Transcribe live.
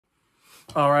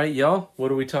All right, y'all, what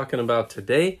are we talking about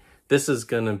today? This is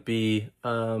going to be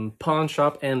pawn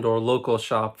shop and or local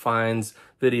shop finds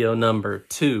video number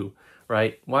 2,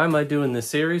 right? Why am I doing this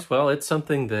series? Well, it's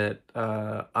something that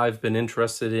I've been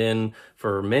interested in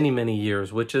for many, many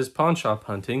years, which is pawn shop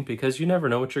hunting, because you never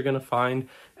know what you're going to find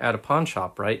at a pawn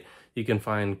shop, right? You can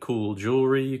find cool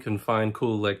jewelry, you can find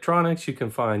cool electronics, you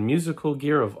can find musical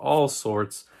gear of all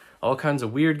sorts, all kinds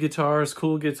of weird guitars,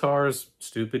 cool guitars,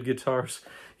 stupid guitars,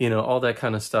 you know, all that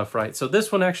kind of stuff, right? So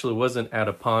this one actually wasn't at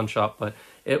a pawn shop, but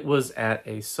it was at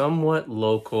a somewhat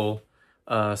local,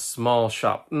 small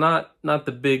shop. Not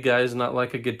the big guys, not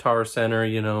like a Guitar Center,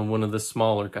 you know, one of the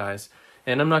smaller guys.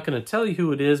 And I'm not going to tell you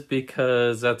who it is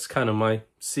because that's kind of my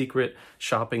secret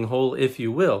shopping hole, if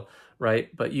you will,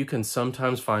 right? But you can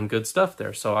sometimes find good stuff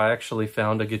there. So I actually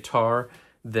found a guitar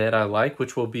that I like,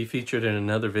 which will be featured in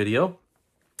another video.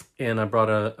 And I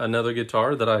brought another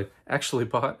guitar that I actually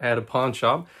bought at a pawn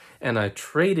shop, and I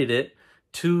traded it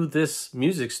to this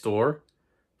music store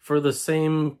for the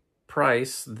same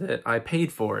price that I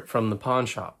paid for it from the pawn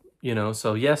shop. You know,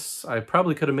 so yes, I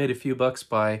probably could have made a few bucks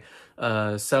by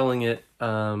selling it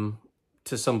to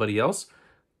somebody else,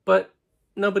 but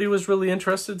nobody was really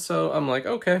interested, so I'm like,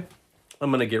 okay,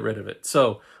 I'm gonna get rid of it.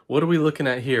 So what are we looking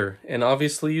at here? And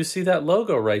obviously you see that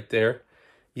logo right there.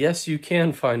 Yes, you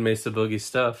can find Mesa Boogie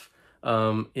stuff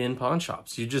in pawn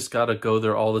shops. You just got to go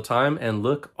there all the time and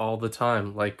look all the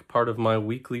time. Like, part of my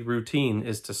weekly routine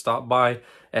is to stop by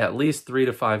at least 3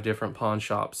 to 5 different pawn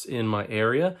shops in my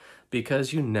area,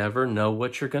 because you never know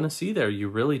what you're going to see there. You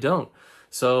really don't.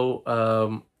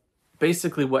 So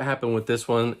basically what happened with this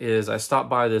one is I stopped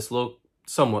by this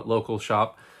somewhat local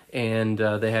shop, and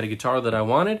they had a guitar that I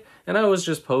wanted, and I was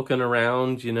just poking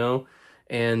around, you know,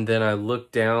 and then I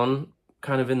looked down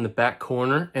kind of in the back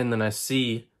corner, and then I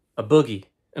see a Boogie,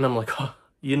 and I'm like, oh,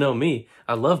 you know me,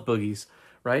 I love Boogies,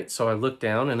 right? So I looked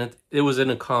down, and it was in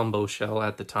a combo shell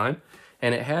at the time,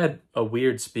 and it had a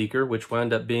weird speaker, which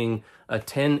wound up being a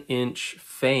 10-inch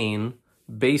Fane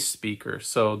bass speaker.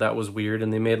 So that was weird,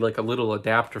 and they made like a little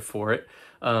adapter for it,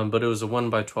 but it was a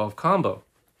 1x12 combo,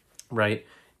 right?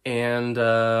 And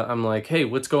I'm like, hey,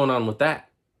 what's going on with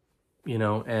that? You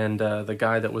know, and the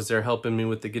guy that was there helping me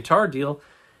with the guitar deal,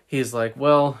 he's like,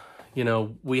 well, you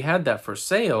know, we had that for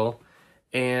sale,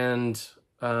 and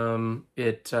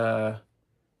it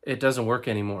doesn't work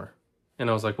anymore. And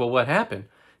I was like, well, what happened?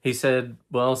 He said,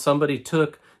 well,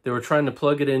 they were trying to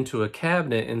plug it into a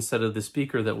cabinet instead of the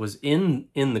speaker that was in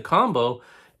the combo,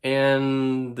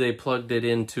 and they plugged it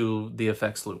into the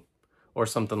effects loop or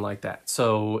something like that.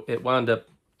 So it wound up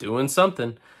doing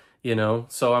something, you know.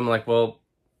 So I'm like, well,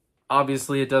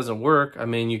 obviously it doesn't work. I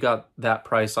mean, you got that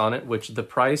price on it, which the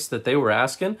price that they were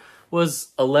asking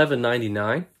was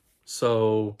 $11.99.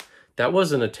 So that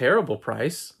wasn't a terrible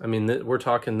price. I mean, we're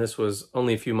talking, this was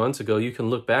only a few months ago. You can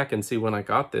look back and see when I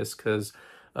got this, because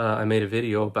I made a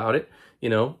video about it, you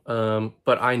know.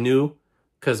 But I knew,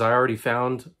 because I already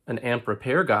found an amp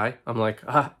repair guy. I'm like,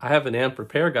 I have an amp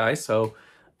repair guy, so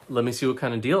let me see what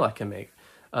kind of deal I can make.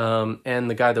 And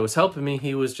the guy that was helping me,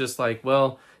 he was just like,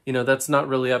 well, you know, that's not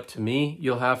really up to me.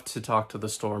 You'll have to talk to the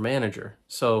store manager.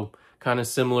 So kind of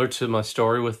similar to my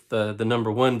story with the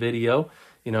number 1 video,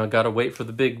 you know, I got to wait for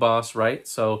the big boss, right?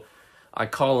 So I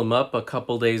call him up a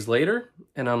couple days later,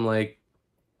 and I'm like,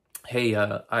 hey,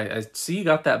 I see you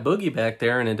got that Boogie back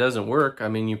there and it doesn't work. I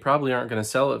mean, you probably aren't going to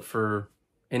sell it for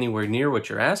anywhere near what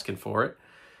you're asking for it.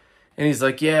 And he's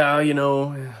like, yeah, you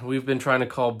know, we've been trying to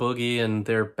call Boogie, and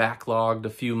they're backlogged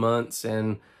a few months,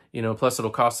 and, you know, plus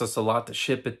it'll cost us a lot to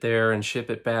ship it there and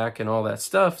ship it back and all that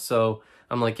stuff. So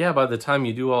I'm like, yeah, by the time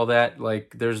you do all that,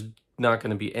 like, there's not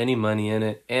going to be any money in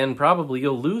it, and probably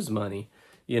you'll lose money,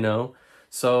 you know.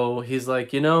 So he's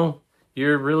like, you know,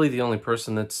 you're really the only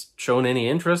person that's shown any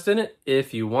interest in it.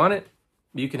 If you want it,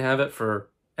 you can have it for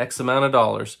X amount of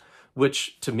dollars,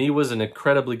 which to me was an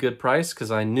incredibly good price,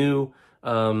 because I knew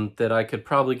that I could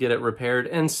probably get it repaired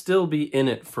and still be in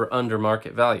it for under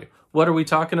market value. What are we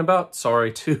talking about?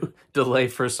 Sorry to delay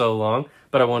for so long,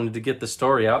 but I wanted to get the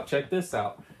story out. Check this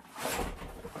out.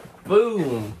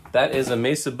 Boom! That is a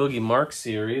Mesa Boogie Mark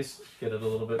series. Get it a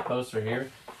little bit closer here.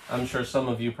 I'm sure some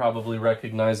of you probably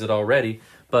recognize it already,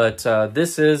 but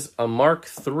this is a Mark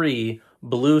III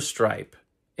blue stripe.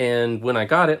 And when I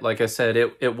got it, like I said,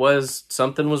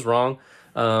 something was wrong.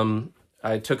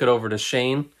 I took it over to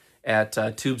Shane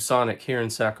at Tube Sonic here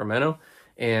in Sacramento,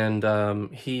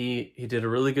 and he did a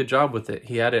really good job with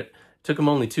it. Took him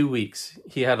only 2 weeks.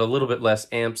 He had a little bit less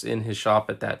amps in his shop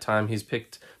at that time. He's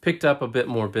picked up a bit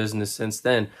more business since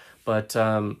then, but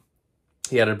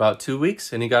he had about 2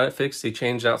 weeks, and he got it fixed. He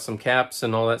changed out some caps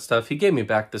and all that stuff. He gave me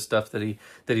back the stuff that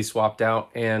he swapped out,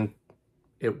 and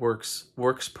It works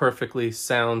perfectly,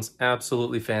 sounds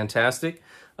absolutely fantastic.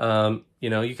 You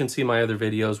know, you can see my other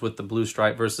videos with the blue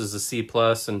stripe versus the C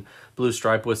plus and blue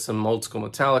stripe with some old school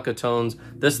Metallica tones.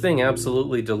 This thing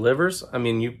absolutely delivers. I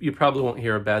mean, you probably won't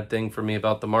hear a bad thing from me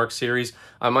about the Mark series.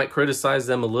 I might criticize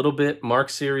them a little bit, Mark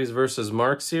series versus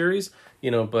Mark series,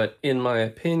 you know, but in my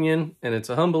opinion, and it's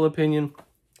a humble opinion,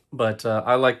 but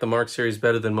I like the Mark series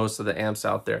better than most of the amps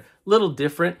out there. Little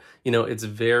different, you know, it's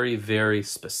very, very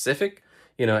specific.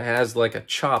 You know, it has like a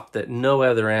chop that no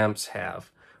other amps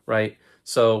have, right?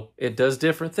 So it does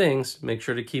different things. Make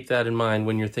sure to keep that in mind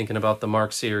when you're thinking about the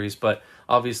Mark series. But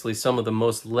obviously some of the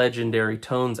most legendary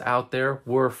tones out there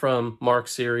were from Mark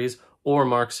series or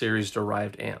Mark series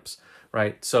derived amps,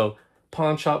 right? So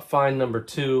Pawn Shop find number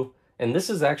 2. And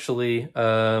this is actually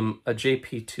a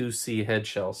JP2C head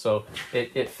shell. So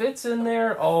it fits in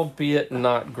there, albeit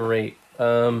not great. I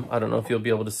don't know if you'll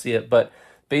be able to see it, but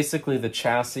basically the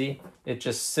chassis, it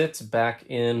just sits back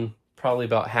in probably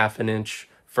about ½ an inch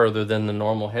further than the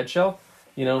normal head shell.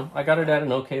 You know, I got it at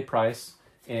an okay price,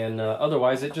 and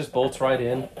otherwise it just bolts right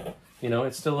in. You know,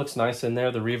 it still looks nice in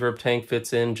there. The reverb tank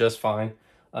fits in just fine.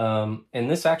 And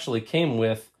this actually came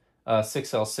with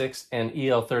 6L6 and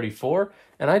EL34,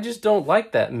 and I just don't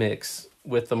like that mix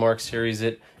with the Mark series.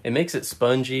 It makes it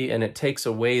spongy, and it takes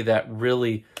away that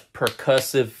really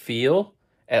percussive feel,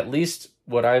 at least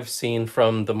what I've seen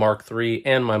from the Mark III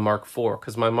and my Mark IV,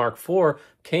 because my Mark IV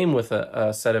came with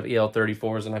a set of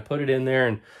EL34s, and I put it in there,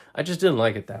 and I just didn't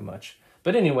like it that much.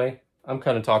 But anyway, I'm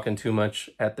kind of talking too much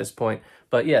at this point.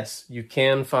 But yes, you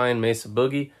can find Mesa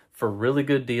Boogie for really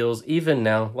good deals, even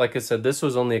now. Like I said, this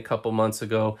was only a couple months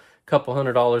ago, couple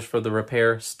 $100 for the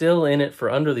repair, still in it for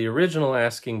under the original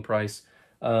asking price.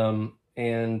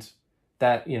 And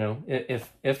that, you know,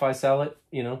 if I sell it,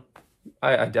 you know,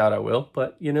 I doubt I will,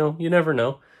 but you know, you never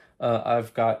know.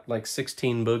 I've got like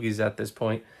 16 Boogies at this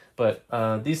point, but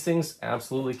these things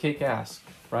absolutely kick ass,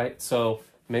 right? So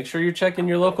make sure you're checking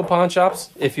your local pawn shops.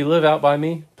 If you live out by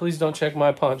me, please don't check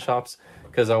my pawn shops,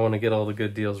 because I want to get all the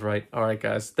good deals, right? All right,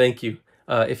 guys, thank you.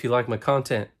 If you like my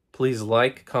content, please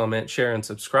like, comment, share, and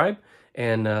subscribe,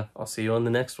 and I'll see you on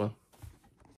the next one.